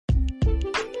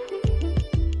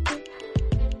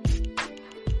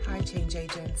Change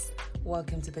Agents.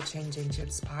 Welcome to the Change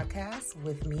Agents podcast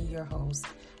with me, your host,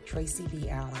 Tracy B.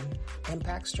 Allen,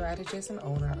 impact strategist and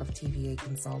owner of TVA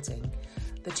Consulting.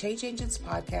 The Change Agents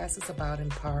podcast is about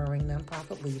empowering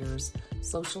nonprofit leaders,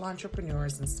 social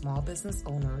entrepreneurs, and small business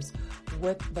owners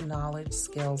with the knowledge,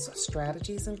 skills,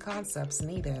 strategies, and concepts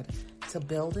needed to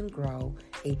build and grow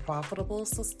a profitable,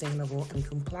 sustainable, and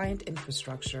compliant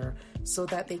infrastructure so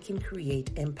that they can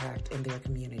create impact in their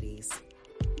communities.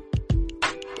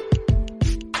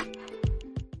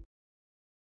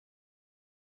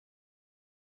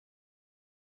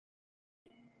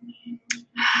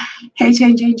 Hey,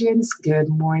 Change Agents. Good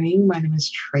morning. My name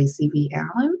is Tracy B.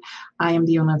 Allen. I am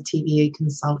the owner of TVA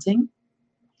Consulting,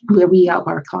 where we help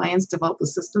our clients develop the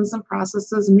systems and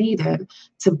processes needed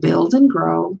to build and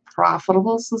grow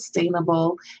profitable,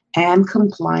 sustainable, and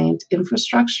compliant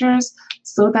infrastructures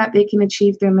so that they can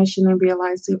achieve their mission and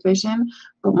realize their vision,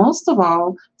 but most of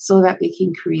all, so that they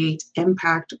can create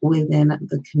impact within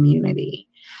the community.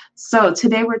 So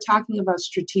today we're talking about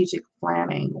strategic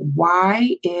planning.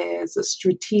 Why is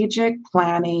strategic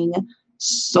planning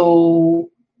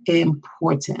so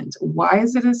important? Why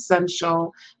is it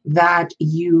essential that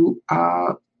you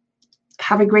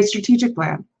have a great strategic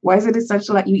plan? Why is it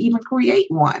essential that you even create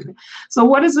one? So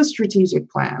what is a strategic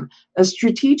plan? A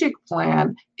strategic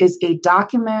plan is a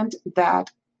document that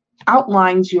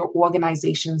outlines your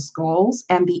organization's goals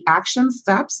and the action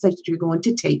steps that you're going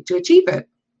to take to achieve it.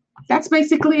 That's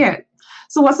basically it.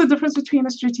 So what's the difference between a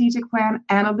strategic plan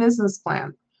and a business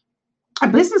plan? A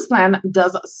business plan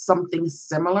does something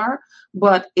similar,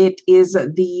 but it is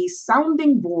the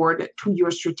sounding board to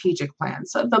your strategic plan.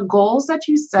 So the goals that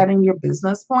you set in your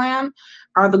business plan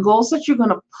are the goals that you're going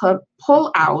to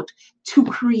pull out to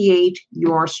create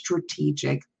your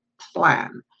strategic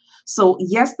plan. So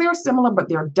yes, they're similar, but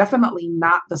they're definitely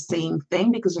not the same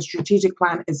thing because a strategic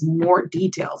plan is more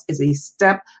details, is a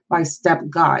step-by-step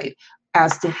guide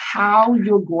as to how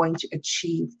you're going to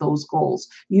achieve those goals.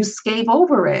 You skate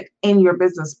over it in your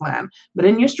business plan, but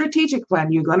in your strategic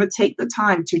plan, you're going to take the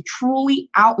time to truly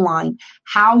outline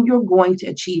how you're going to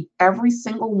achieve every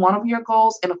single one of your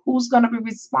goals and who's going to be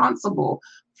responsible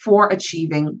for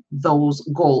achieving those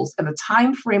goals and the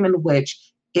time frame in which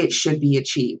it should be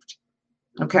achieved.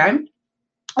 Okay,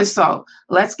 so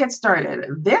let's get started.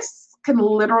 This can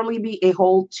literally be a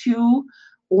whole 2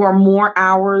 or more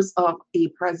hours of a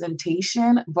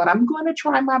presentation, but I'm going to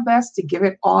try my best to give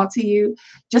it all to you.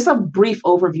 Just a brief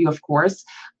overview, of course,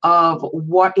 of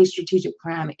what a strategic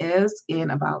plan is in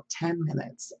about 10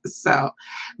 minutes. So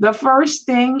the first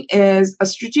thing is a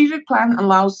strategic plan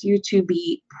allows you to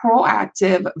be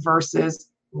proactive versus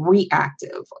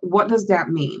reactive. What does that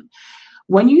mean?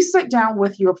 When you sit down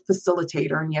with your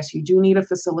facilitator, and yes, you do need a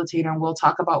facilitator, and we'll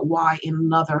talk about why in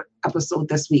another episode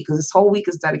this week, because this whole week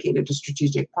is dedicated to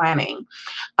strategic planning.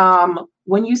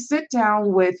 When you sit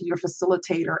down with your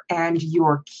facilitator and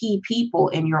your key people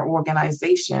in your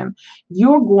organization,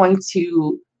 you're going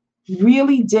to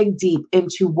really dig deep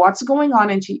into what's going on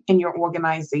in your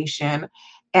organization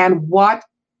and what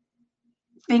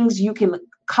things you can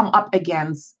come up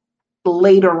against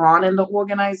later on in the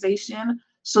organization,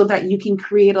 so that you can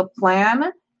create a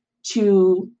plan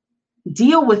to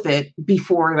deal with it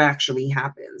before it actually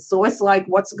happens. So it's like,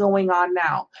 what's going on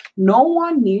now? No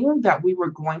one knew that we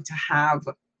were going to have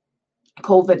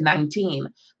COVID-19,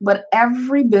 but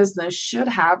every business should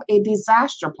have a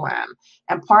disaster plan.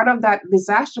 And part of that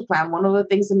disaster plan, one of the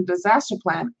things in the disaster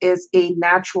plan is a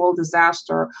natural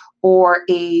disaster or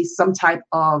some type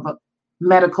of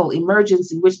medical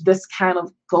emergency, which this kind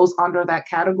of goes under that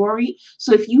category.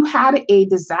 So if you had a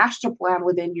disaster plan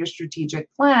within your strategic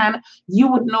plan,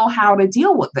 you would know how to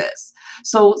deal with this.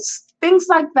 So things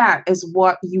like that is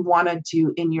what you want to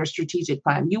do in your strategic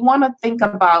plan. You want to think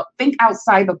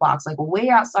outside the box, like way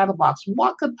outside the box.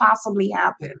 What could possibly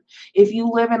happen if you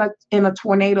live in a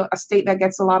tornado, a state that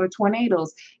gets a lot of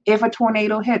tornadoes? If a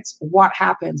tornado hits, what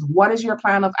happens? What is your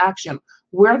plan of action?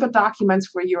 Where are the documents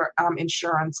for your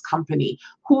insurance company?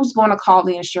 Who's going to call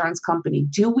the insurance company?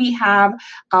 Do we have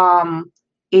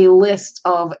a list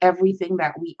of everything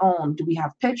that we own? Do we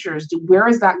have pictures? Where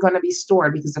is that going to be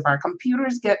stored? Because if our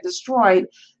computers get destroyed,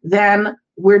 then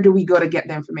where do we go to get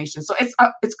the information? So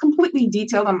it's completely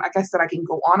detailed. And like I said, I can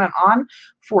go on and on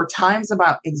for times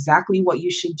about exactly what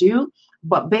you should do,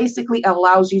 but basically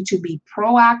allows you to be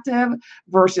proactive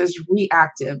versus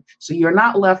reactive. So you're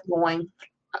not left going,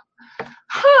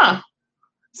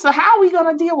 so how are we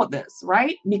going to deal with this,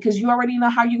 right? Because you already know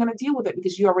how you're going to deal with it,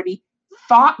 because you already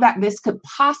thought that this could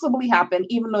possibly happen,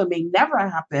 even though it may never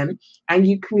happen, and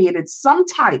you created some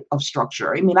type of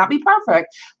structure. It may not be perfect,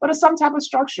 but some type of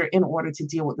structure in order to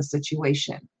deal with the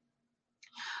situation.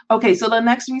 Okay, so the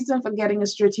next reason for getting a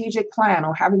strategic plan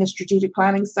or having a strategic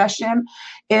planning session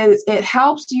is it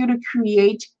helps you to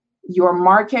create your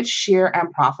market share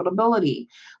and profitability.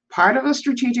 Part of a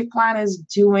strategic plan is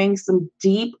doing some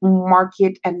deep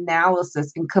market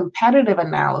analysis and competitive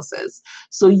analysis.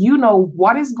 So you know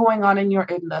what is going on in your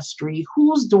industry,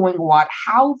 who's doing what,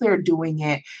 how they're doing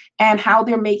it, and how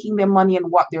they're making their money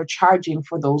and what they're charging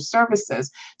for those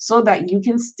services so that you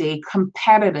can stay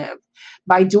competitive.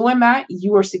 By doing that,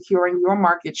 you are securing your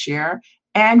market share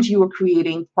and you are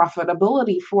creating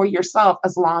profitability for yourself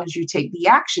as long as you take the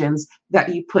actions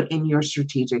that you put in your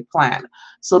strategic plan.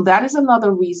 So that is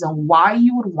another reason why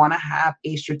you would want to have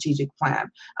a strategic plan.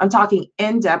 I'm talking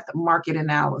in-depth market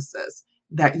analysis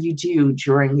that you do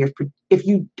during your, if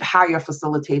you hire a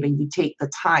facilitator, you take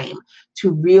the time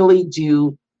to really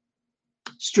do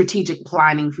strategic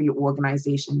planning for your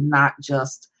organization, not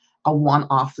just a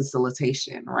one-off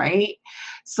facilitation, right?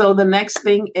 So the next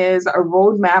thing is a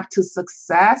roadmap to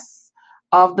success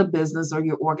of the business or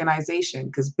your organization,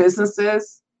 because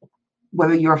businesses,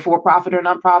 whether you're a for-profit or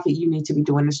nonprofit, you need to be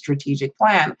doing a strategic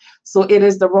plan. So it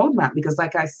is the roadmap because,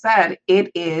 like I said, it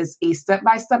is a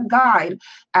step-by-step guide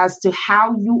as to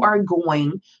how you are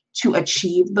going to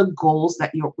achieve the goals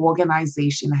that your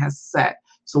organization has set.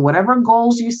 So whatever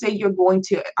goals you say you're going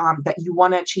to, that you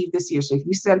want to achieve this year. So if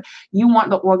you said you want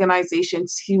the organization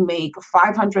to make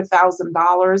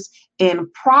 $500,000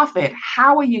 in profit,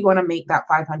 how are you going to make that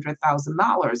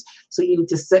 $500,000? So you need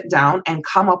to sit down and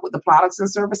come up with the products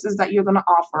and services that you're going to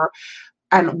offer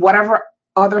and whatever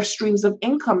other streams of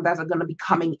income that are going to be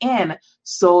coming in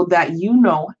so that you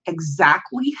know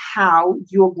exactly how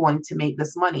you're going to make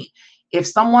this money. If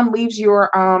someone leaves your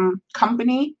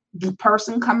company, the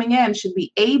person coming in should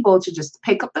be able to just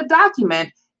pick up the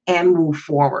document and move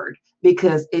forward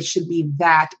because it should be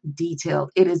that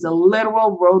detailed. It is a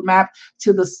literal roadmap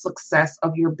to the success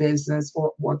of your business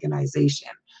or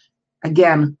organization.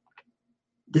 Again,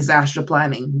 disaster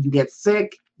planning. You get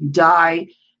sick, you die.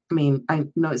 I mean, I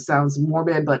know it sounds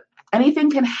morbid, but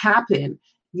anything can happen.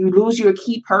 You lose your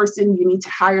key person, you need to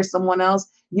hire someone else.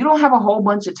 You don't have a whole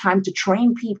bunch of time to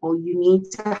train people. You need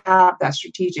to have that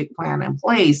strategic plan in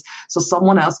place so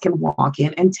someone else can walk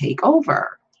in and take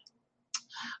over.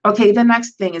 Okay, the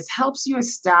next thing is helps you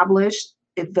establish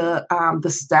the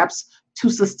steps to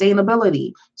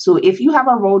sustainability. So if you have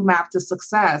a roadmap to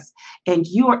success and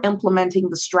you are implementing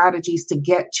the strategies to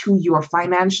get to your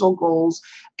financial goals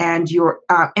and your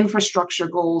infrastructure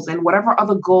goals and whatever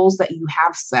other goals that you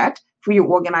have set for your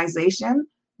organization,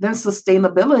 then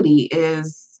sustainability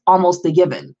is almost a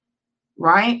given,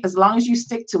 right? As long as you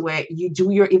stick to it, you do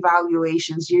your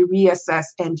evaluations, you reassess,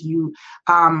 and you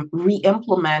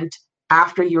re-implement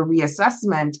after your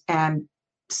reassessment and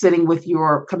sitting with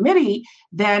your committee,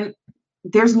 then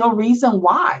there's no reason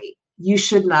why you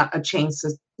should not attain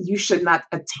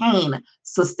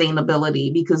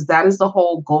sustainability, because that is the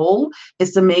whole goal,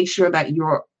 is to make sure that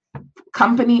your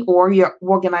company or your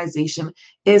organization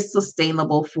is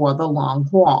sustainable for the long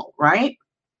haul, right?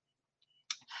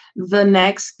 The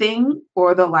next thing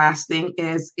or the last thing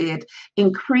is it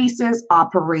increases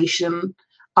operational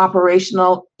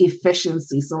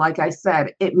efficiency. So like I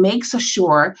said, it makes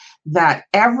sure that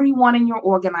everyone in your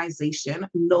organization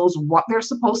knows what they're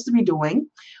supposed to be doing,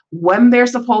 when they're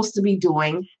supposed to be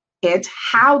doing it,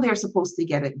 how they're supposed to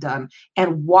get it done,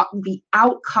 and what the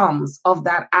outcomes of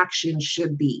that action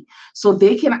should be. So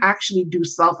they can actually do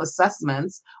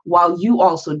self-assessments while you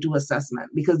also do assessment,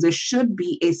 because there should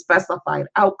be a specified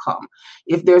outcome.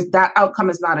 If that outcome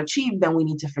is not achieved, then we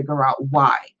need to figure out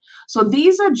why. So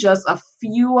these are just a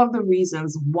few of the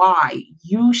reasons why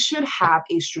you should have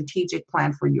a strategic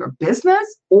plan for your business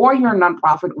or your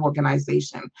nonprofit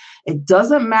organization. It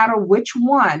doesn't matter which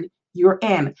one you're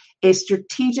in. A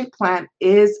strategic plan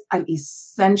is an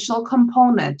essential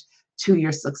component to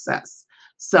your success.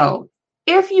 So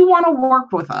if you want to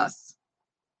work with us,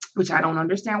 which I don't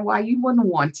understand why you wouldn't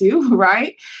want to,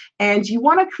 right? And you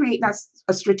want to create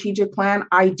a strategic plan.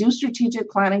 I do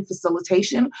strategic planning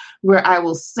facilitation where I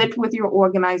will sit with your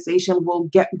organization. We'll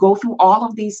go through all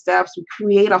of these steps. We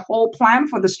create a whole plan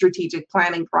for the strategic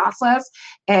planning process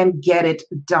and get it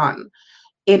done.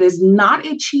 It is not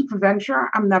a cheap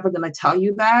venture. I'm never going to tell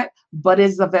you that, but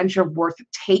it's a venture worth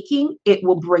taking. It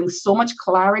will bring so much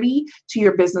clarity to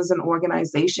your business and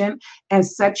organization and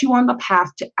set you on the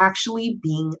path to actually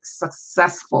being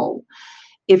successful.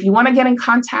 If you want to get in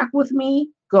contact with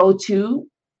me, go to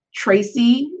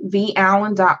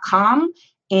tracyvallen.com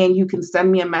and you can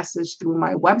send me a message through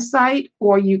my website,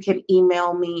 or you can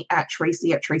email me at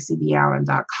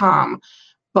tracy@tracyvallen.com.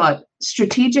 But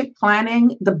strategic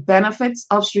planning, the benefits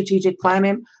of strategic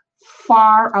planning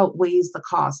far outweighs the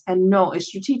cost. And no, a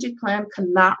strategic plan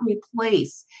cannot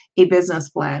replace a business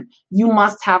plan. You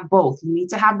must have both. You need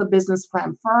to have the business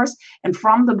plan first, and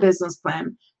from the business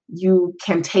plan, you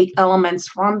can take elements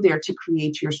from there to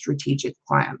create your strategic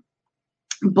plan.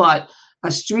 But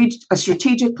a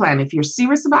strategic plan, if you're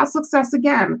serious about success,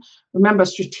 again, remember,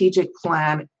 strategic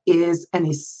plan is an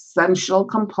essential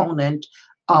component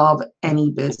of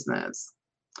any business.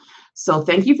 So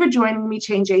thank you for joining me,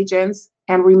 Change Agents.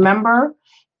 And remember,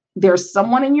 there's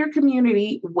someone in your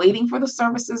community waiting for the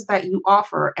services that you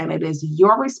offer, and it is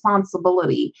your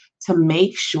responsibility to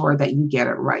make sure that you get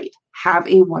it right. Have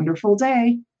a wonderful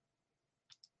day.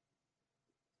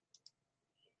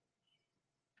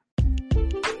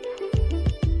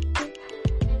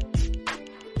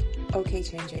 Okay,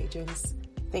 Change Agents,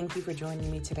 thank you for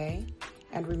joining me today.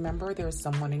 And remember, there is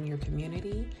someone in your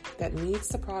community that needs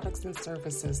the products and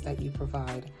services that you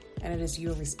provide, and it is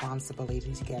your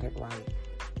responsibility to get it right.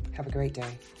 Have a great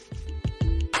day.